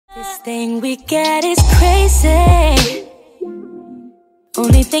This thing we get is crazy.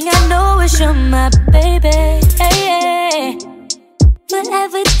 Only thing I know is you're my baby. Hey, yeah.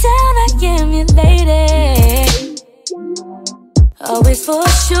 Whenever down I am your lady. Always for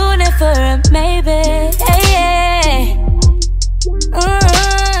sure, never a maybe. Hey, yeah.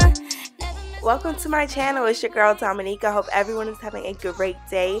 Welcome to my channel. It's your girl Domonique. I hope everyone is having a great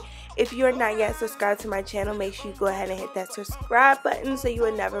day. If you are not yet subscribed to my channel, make sure you go ahead and hit that subscribe button so you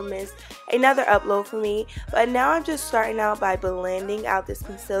will never miss another upload from me. But now I'm just starting out by blending out this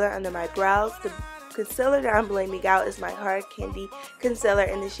concealer under my brows. The concealer that I'm blending out is my Hard Candy concealer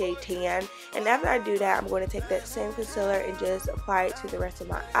in the shade Tan. And after I do that, I'm going to take that same concealer and just apply it to the rest of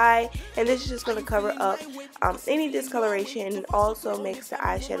my eye. And this is just going to cover up any discoloration and also makes the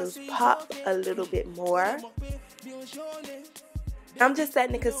eyeshadows pop a little bit more. I'm just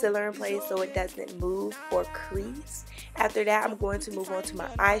setting the concealer in place so it doesn't move or crease. After that, I'm going to move on to my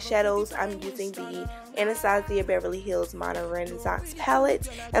eyeshadows. I'm using the Anastasia Beverly Hills Modern Renaissance palette.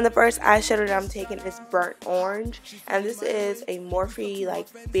 And the first eyeshadow that I'm taking is Burnt Orange. And this is a Morphe like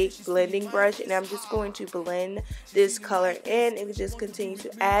big blending brush. And I'm just going to blend this color in and just continue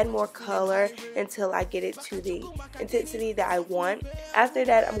to add more color until I get it to the intensity that I want. After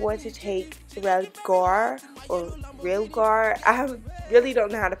that, I'm going to take Realgar or Realgar. I really don't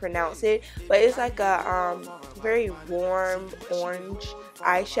know how to pronounce it, but it's like a very warm orange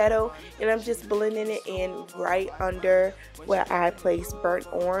eyeshadow, and I'm just blending it in right under where I place Burnt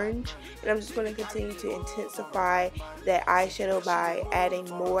Orange. And I'm just going to continue to intensify that eyeshadow by adding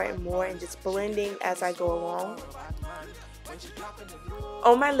more and more and just blending as I go along.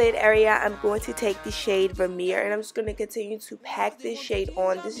 On my lid area, I'm going to take the shade Vermeer, and I'm just going to continue to pack this shade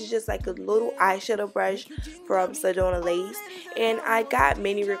on. This is just like a little eyeshadow brush from Sedona Lace, and I got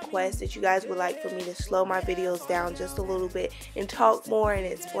many requests that you guys would like for me to slow my videos down just a little bit and talk more and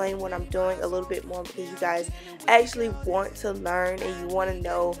explain what I'm doing a little bit more, because you guys actually want to learn and you want to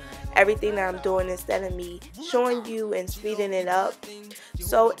know everything that I'm doing instead of me showing you and speeding it up.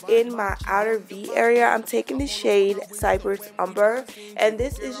 So in my outer V area, I'm taking the shade Cyprus Umber, and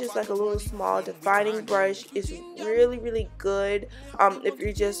this is just like a little small defining brush. It's really good if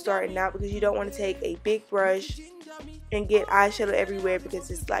you're just starting out, because you don't want to take a big brush and get eyeshadow everywhere,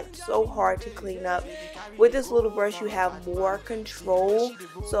 because it's like so hard to clean up. With this little brush you have more control,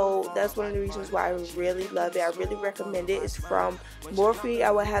 so that's one of the reasons why I really love it. I really recommend it. It's from Morphe.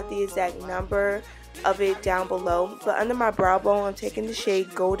 I will have the exact number of it down below. But under my brow bone, I'm taking the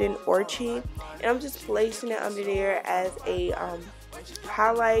shade Golden Orchid, and I'm just placing it under there as a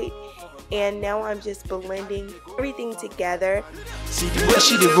highlight. And now I'm just blending everything together. See the way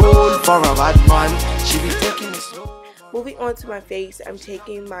she roll for a bad man. She be taking it slow. Moving on to my face, I'm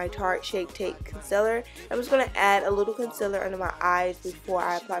taking my Tarte Shape Tape concealer. I'm just going to add a little concealer under my eyes before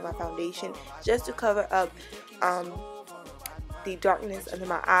I apply my foundation, just to cover up the darkness under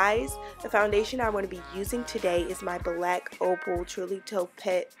my eyes. The foundation I'm going to be using today is my black Opal Truly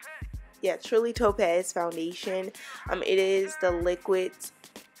Topaz foundation. It is the liquid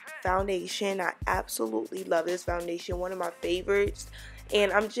foundation. I absolutely love this foundation, one of my favorites.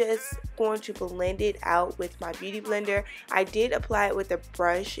 And I'm just going to blend it out with my beauty blender. I did apply it with a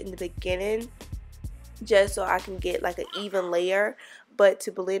brush in the beginning just so I can get like an even layer, but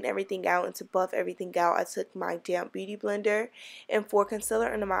to blend everything out and to buff everything out, I took my damp beauty blender. And for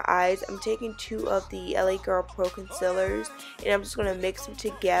concealer under my eyes, I'm taking 2 of the LA Girl Pro concealers, and I'm just going to mix them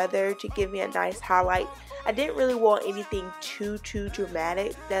together to give me a nice highlight. I didn't really want anything too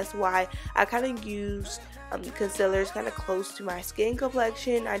dramatic. That's why I kind of used concealers kind of close to my skin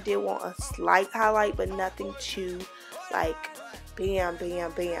complexion. I did want a slight highlight, but nothing too like bam,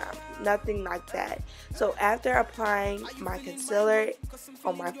 nothing like that. So after applying my concealer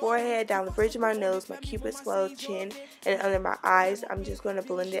on my forehead, down the bridge of my nose, my cupid's bow, chin, and under my eyes, I'm just going to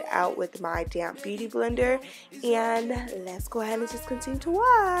blend it out with my damp beauty blender. And let's go ahead and just continue to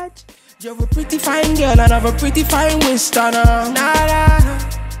watch. You're a pretty fine girl and I have a pretty fine waist on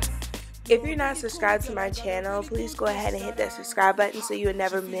her. If you're not subscribed to my channel, please go ahead and hit that subscribe button so you'll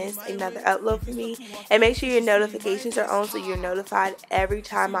never miss another upload from me. And make sure your notifications are on so you're notified every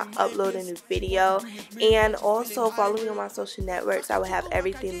time I upload a new video. And also follow me on my social networks. I will have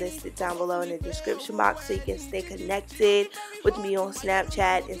everything listed down below in the description box so you can stay connected with me on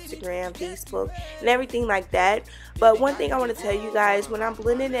Snapchat, Instagram, Facebook, and everything like that. But one thing I want to tell you guys, when I'm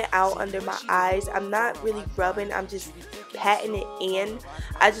blending it out under my eyes, I'm not really rubbing, I'm just patting it in.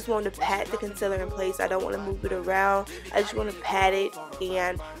 I just want to pat the concealer in place. I don't want to move it around. I just want to pat it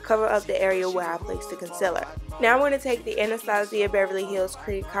and cover up the area where I place the concealer. Now I'm going to take the Anastasia Beverly Hills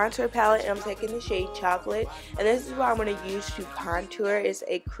Cream Contour Palette, and I'm taking the shade Chocolate, and this is what I'm going to use to contour. It's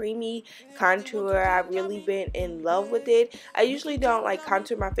a creamy contour. I've really been in love with it. I usually don't like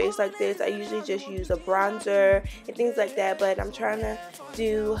contour my face like this. I usually just use a bronzer and things like that, but I'm trying to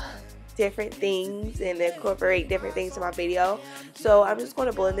do different things and incorporate different things in my video. So I'm just going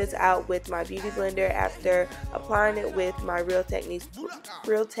to blend this out with my beauty blender after applying it with my Real Techniques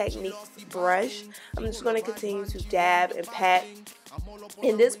brush. I'm just going to continue to dab and pat,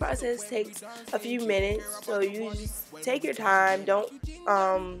 and this process takes a few minutes, so you just take your time. Don't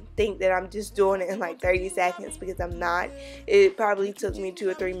think that I'm just doing it in like 30 seconds, because I'm not. It probably took me 2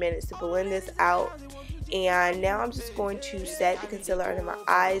 or 3 minutes to blend this out. And now I'm just going to set the concealer under my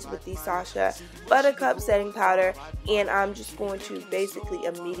eyes with the Sacha Buttercup setting powder, and I'm just going to basically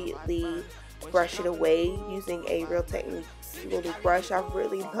immediately brush it away using a Real Techniques little brush. I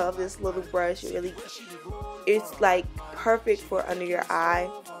really love this little brush. It's like perfect for under your eye.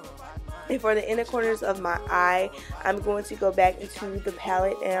 And for the inner corners of my eye, I'm going to go back into the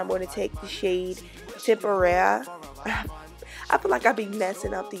palette, and I'm going to take the shade Tempera. I feel like I be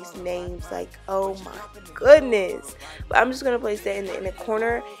messing up these names, like, oh my goodness. But I'm just going to place that in the inner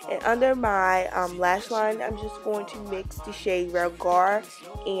corner. And under my lash line, I'm just going to mix the shade Realgar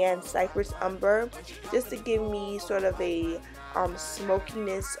and Cyprus Umber, just to give me sort of a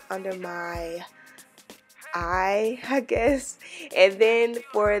smokiness under my eye, I guess. And then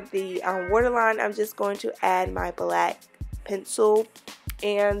for the waterline, I'm just going to add my black pencil,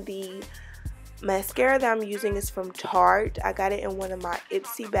 and the mascara that I'm using is from Tarte. I got it in one of my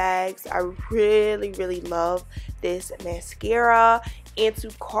Ipsy bags. I really love this mascara. And to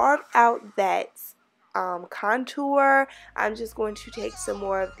carve out that contour, I'm just going to take some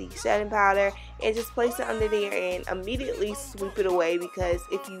more of the setting powder and just place it under there and immediately sweep it away, because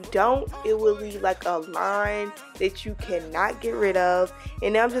if you don't, it will leave like a line that you cannot get rid of.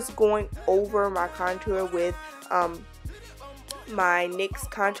 And now I'm just going over my contour with my NYX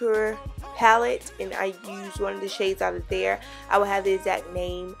Contour Palette, and I use one of the shades out of there. I will have the exact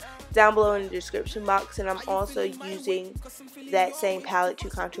name down below in the description box, and I'm also using that same palette to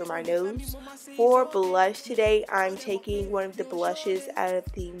contour my nose. For blush today, I'm taking one of the blushes out of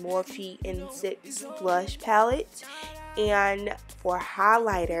the Morphe NYX blush palette. And for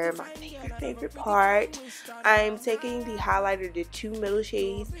highlighter, my favorite part, I'm taking the highlighter, the 2 middle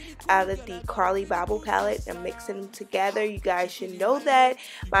shades out of the Carli Babel palette, and mixing them together. You guys should know that,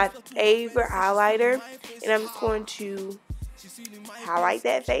 my favorite highlighter. And I'm just going to highlight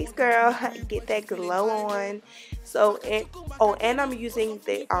that face, girl, get that glow on. So, and I'm using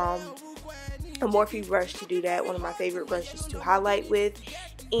the a Morphe brush to do that, one of my favorite brushes to highlight with.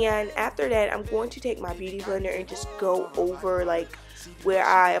 And after that, I'm going to take my beauty blender and just go over like where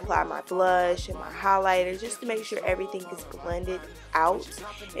I apply my blush and my highlighter, just to make sure everything is blended out.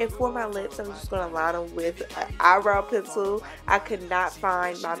 And for my lips, I'm just going to line them with an eyebrow pencil. I could not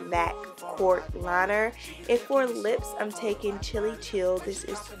find my MAC Court liner. And for lips, I'm taking Chilli Chill. This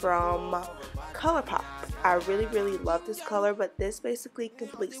is from Colourpop. I really love this color, but this basically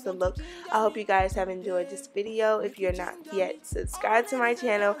completes the look. I hope you guys have enjoyed this video. If you're not yet subscribed to my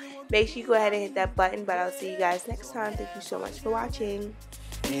channel, make sure you go ahead and hit that button. But I'll see you guys next time. Thank you so much for watching.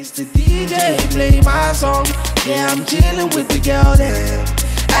 It's the DJ, play my song. Yeah, I'm chilling with the girl there,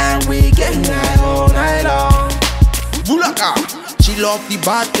 and we getting high all night long. She love the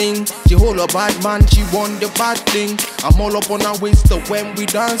bad thing, she hold a bad man, she want the bad thing. I'm all up on her waist when we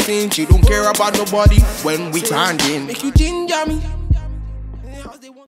dancing. She don't care about nobody when we standing. Make you ginger me.